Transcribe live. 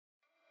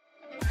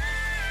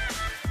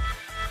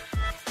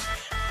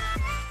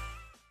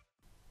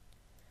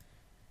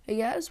Hey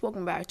guys,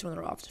 welcome back to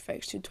another After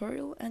Effects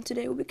tutorial, and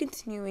today we'll be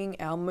continuing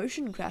our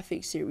motion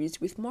graphics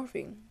series with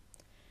morphing.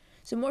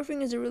 So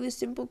morphing is a really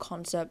simple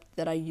concept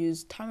that I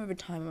use time over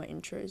time in my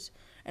intros,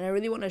 and I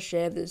really want to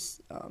share this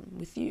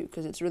with you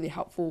because it's really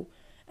helpful,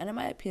 and in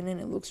my opinion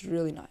it looks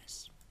really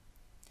nice.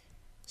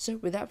 So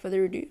without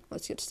further ado,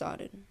 let's get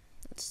started.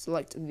 Let's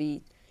select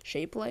the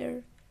shape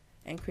layer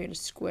and create a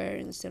square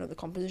in the center of the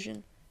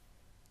composition,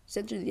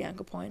 center the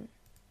anchor point,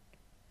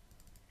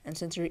 and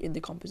center it in the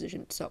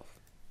composition itself.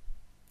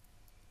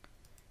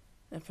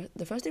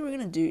 The first thing we're going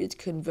to do is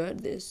convert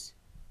this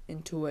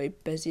into a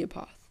bezier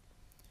path.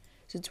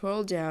 So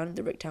twirl down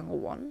the rectangle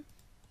 1,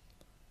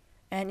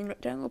 and in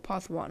rectangle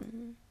path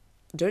 1,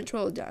 don't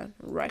twirl it down,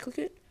 right click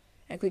it,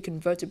 and click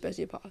convert to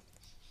bezier path.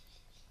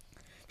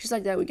 Just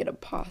like that we get a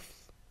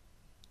path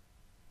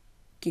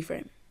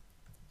keyframe.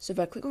 So if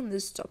I click on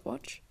this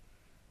stopwatch,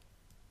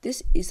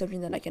 this is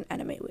something that I can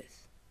animate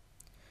with.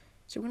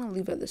 So we're going to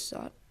leave it at the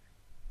start.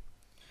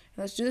 And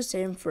let's do the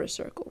same for a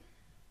circle.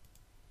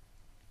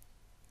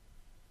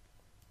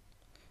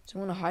 So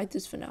I'm going to hide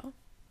this for now.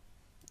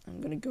 I'm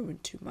going to go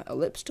into my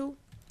ellipse tool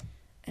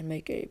and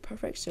make a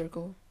perfect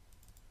circle.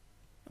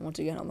 And once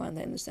again, align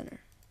that in the center.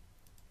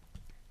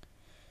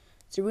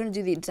 So we're going to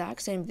do the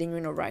exact same thing.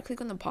 We're going to right click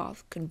on the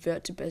path,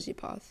 convert to bezier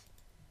path,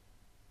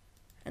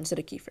 and set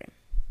a keyframe.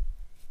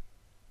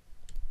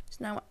 So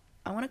now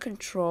I want to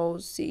Control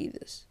C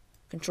this,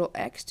 Control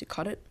X to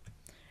cut it.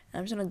 And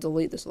I'm just going to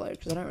delete this layer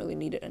because I don't really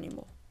need it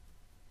anymore.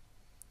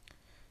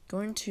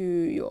 Go into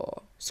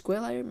your square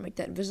layer, make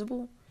that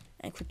visible,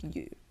 and click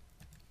U.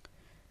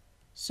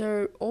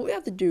 So all we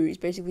have to do is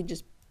basically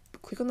just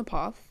click on the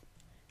path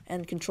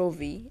and Control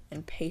V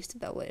and paste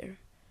that layer.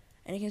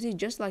 And you can see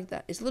just like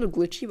that. It's a little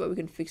glitchy, but we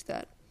can fix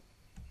that.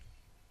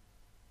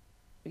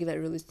 We get that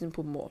really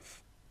simple morph.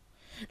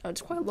 Now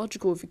it's quite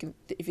logical if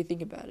you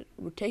think about it.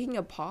 We're taking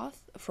a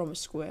path from a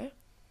square,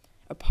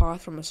 a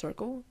path from a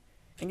circle,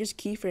 and just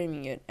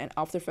keyframing it, and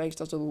After Effects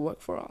does all the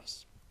work for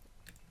us.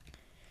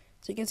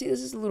 So you can see this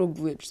is a little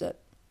glitch that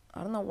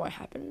I don't know why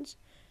happens.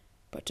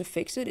 But to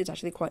fix it, it's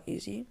actually quite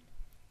easy.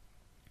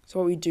 So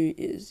what we do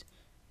is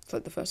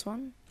select the first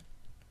one,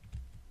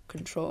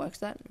 Control X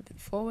that, move it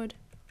forward,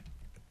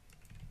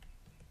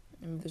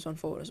 and move this one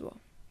forward as well.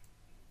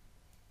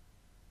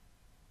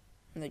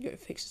 And there you go,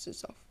 it fixes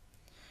itself.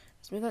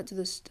 Let's move that to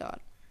the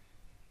start.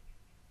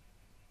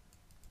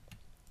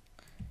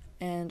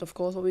 And of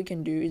course, what we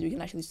can do is we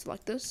can actually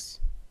select this,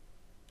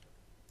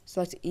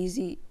 select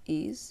Easy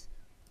Ease,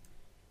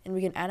 and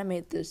we can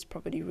animate this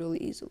property really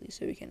easily.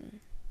 So we can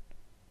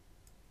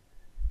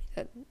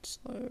that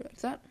slow like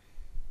that,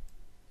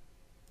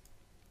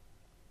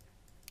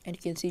 and you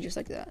can see just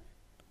like that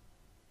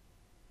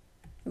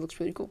it looks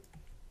pretty cool.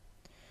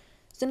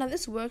 So now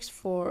this works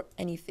for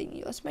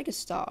anything. Let's make a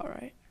star,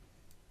 right?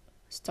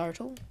 Star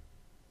tool,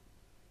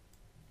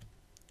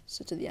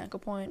 so to the anchor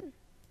point,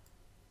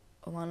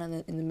 align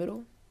in the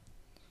middle.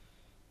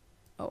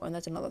 Oh, and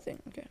that's another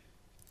thing. Okay,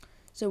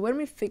 so when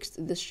we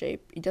fixed this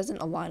shape, it doesn't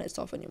align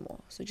itself anymore,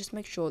 so just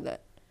make sure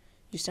that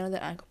you center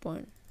that anchor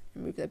point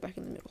and move that back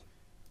in the middle.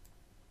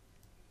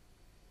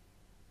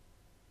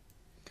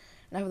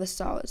 Now for the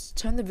star, let's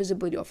turn the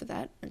visibility off of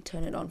that and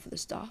turn it on for the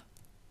star.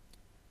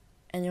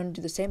 And you want to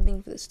do the same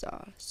thing for the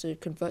star. So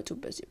convert to a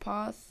bezier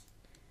path,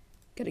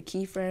 get a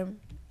keyframe,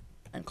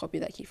 and copy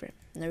that keyframe.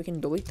 Now we can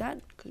delete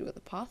that because we got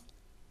the path.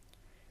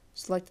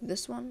 Select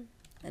this one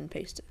and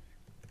paste it.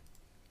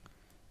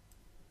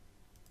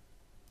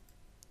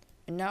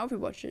 And now if we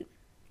watch it,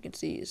 you can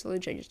see it slowly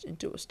changes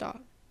into a star.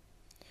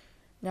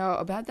 Now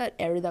about that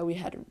error that we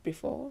had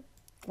before,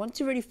 once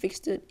you already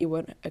fixed it, it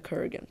won't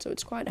occur again. So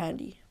it's quite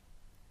handy.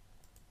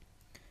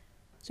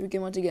 So we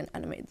can once again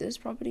animate this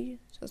property.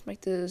 So let's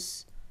make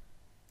this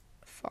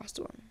a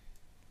faster one.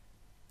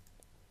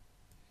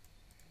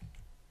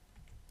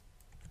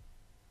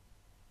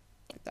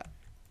 Like that.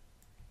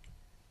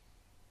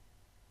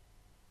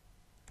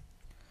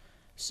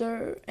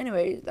 So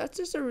anyway, that's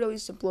just a really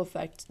simple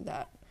effect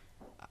that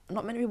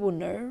not many people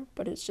know,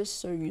 but it's just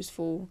so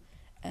useful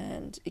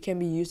and it can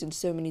be used in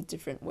so many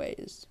different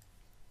ways.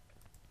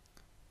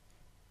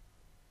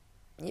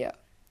 Yeah.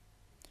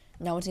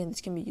 Now once again, this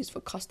can be used for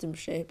custom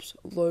shapes,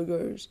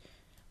 logos.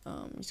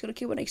 You just gotta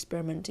keep on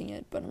experimenting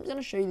it, but I'm just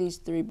gonna show you these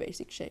 3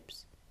 basic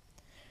shapes.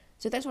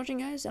 So thanks for watching,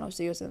 guys, and I'll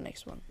see you guys in the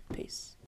next one. Peace.